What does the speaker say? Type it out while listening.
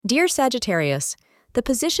Dear Sagittarius, the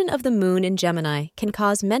position of the moon in Gemini can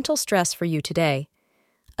cause mental stress for you today.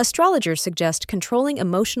 Astrologers suggest controlling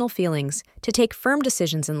emotional feelings to take firm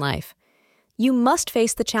decisions in life. You must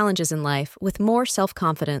face the challenges in life with more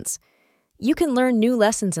self-confidence. You can learn new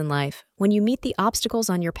lessons in life when you meet the obstacles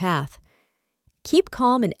on your path. Keep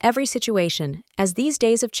calm in every situation, as these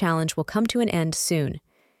days of challenge will come to an end soon.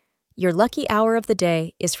 Your lucky hour of the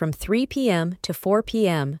day is from 3 p.m. to 4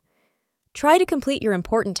 p.m. Try to complete your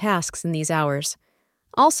important tasks in these hours.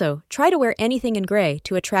 Also, try to wear anything in gray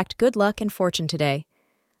to attract good luck and fortune today.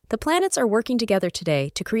 The planets are working together today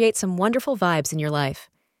to create some wonderful vibes in your life.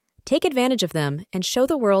 Take advantage of them and show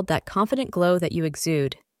the world that confident glow that you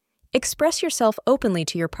exude. Express yourself openly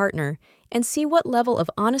to your partner and see what level of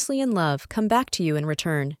honesty and love come back to you in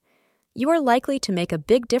return. You are likely to make a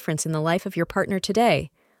big difference in the life of your partner today.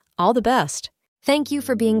 All the best. Thank you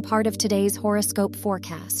for being part of today's horoscope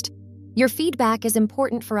forecast. Your feedback is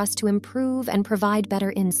important for us to improve and provide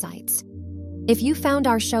better insights. If you found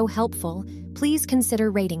our show helpful, please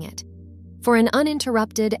consider rating it. For an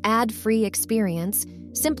uninterrupted, ad-free experience,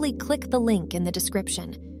 simply click the link in the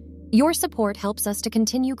description. Your support helps us to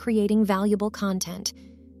continue creating valuable content.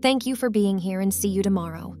 Thank you for being here and see you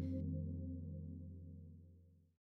tomorrow.